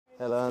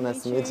Hello,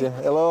 nice to meet you.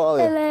 Hello,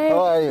 Ollie. Hello. How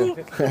are you?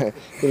 Good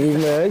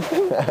evening.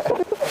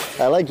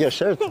 I like your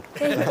shirt.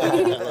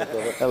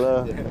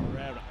 Hello.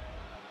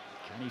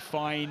 Can he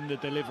find the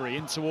delivery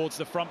in towards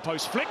the front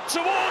post? Flick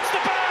towards the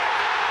back!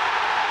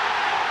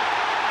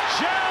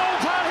 João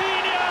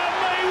Palhinha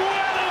may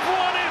well have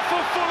won it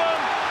for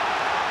Fulham.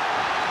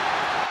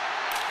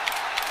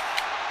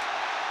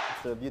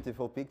 It's a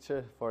beautiful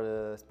picture for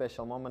a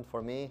special moment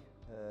for me.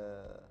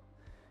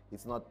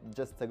 It's not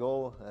just a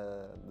goal,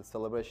 the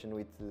celebration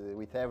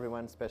with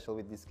everyone, especially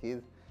with this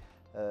kid.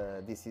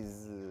 This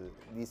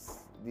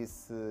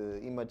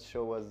image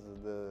shows us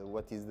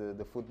what is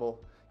the football,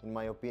 in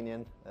my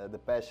opinion, the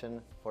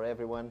passion for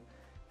everyone.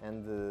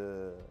 And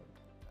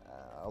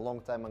a long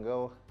time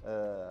ago,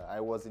 I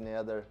was in the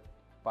other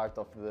part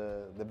of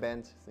the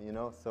bench, you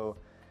know, so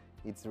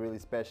it's really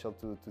special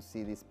to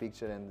see this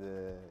picture, and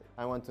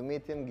I want to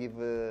meet him, give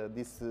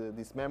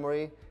this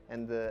memory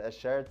and a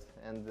shirt,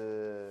 and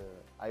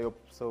I hope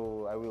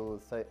so. I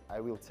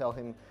will tell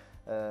him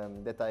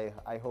that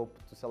I hope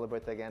to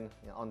celebrate again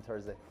on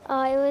Thursday.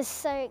 Oh, it was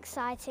so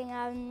exciting.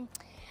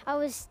 I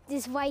was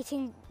just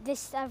waiting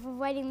I've been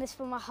waiting this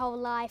for my whole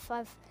life.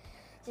 I've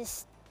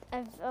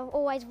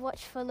always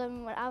watched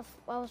Fulham. I've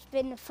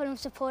been a Fulham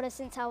supporter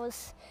since I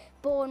was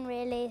born,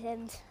 really,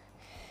 and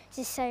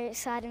just so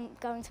excited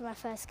going to my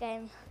first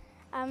game.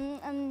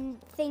 I'm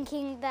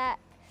thinking that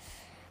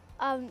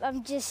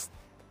I'm just,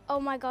 oh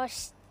my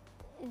gosh,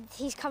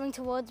 he's coming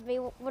towards me.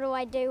 What do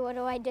I do? What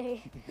do I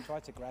do? We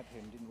tried to grab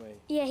him, didn't we?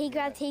 Yeah, he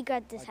grabbed his hand.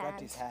 I grabbed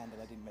his hand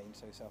and I didn't mean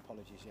so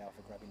apologies, João,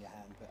 for grabbing your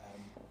hand. But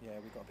yeah,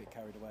 we got a bit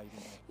carried away,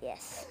 didn't we?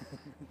 Yes.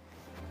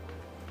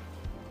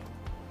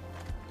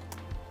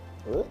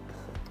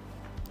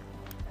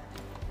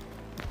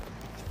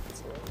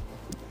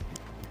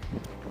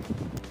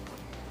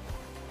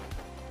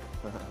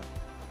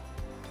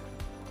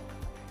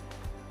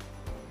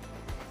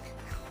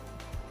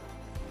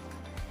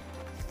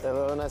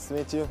 Hello, nice to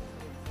meet you.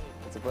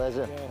 It's a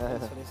pleasure. Yeah,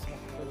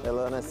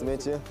 Hello, nice to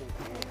meet you.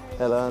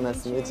 Hello,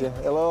 nice to meet you.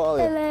 Hello,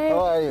 Ollie. Hello. How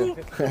are you?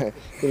 Good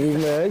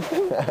evening.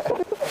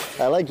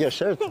 I like your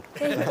shirt.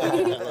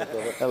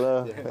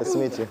 Hello, nice to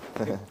meet you.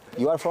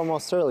 You are from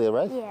Australia,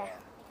 right? Yeah.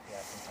 Yeah,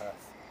 from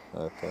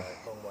Perth. Okay.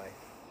 Long way.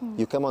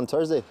 You come on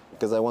Thursday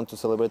because I want to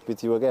celebrate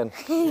with you again.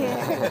 It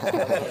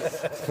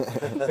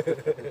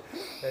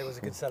was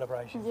a good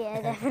celebration.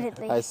 Yeah,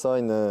 definitely. I saw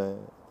in the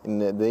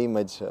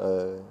image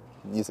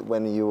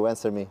when you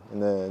answered me in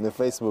the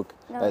Facebook.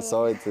 Oh, I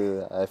saw it.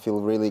 I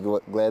feel really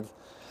glad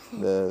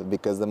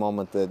because the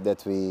moment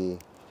that we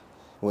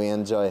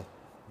enjoy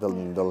the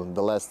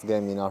last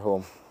game in our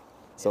home.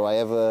 So I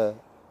have a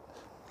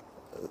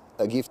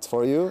gift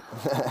for you.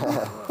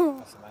 That's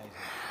amazing.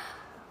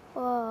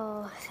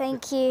 Oh,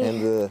 thank you.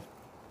 And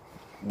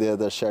the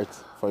other shirt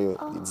for you.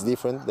 Oh. It's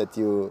different that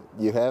you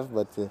have,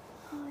 but Oh,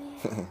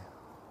 yeah.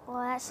 Oh,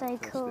 that's so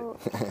cool.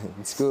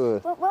 it's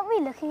good. Weren't we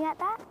looking at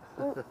that?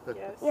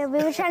 Yes. Yeah,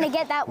 we were trying to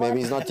get that one.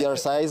 Maybe it's not your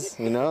size,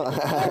 you know.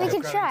 Yeah, we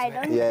could try,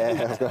 don't we?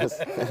 Yeah, of course.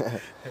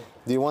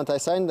 Do you want I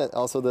sign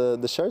also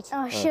the shirt?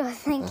 Oh, sure,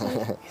 thank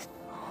you.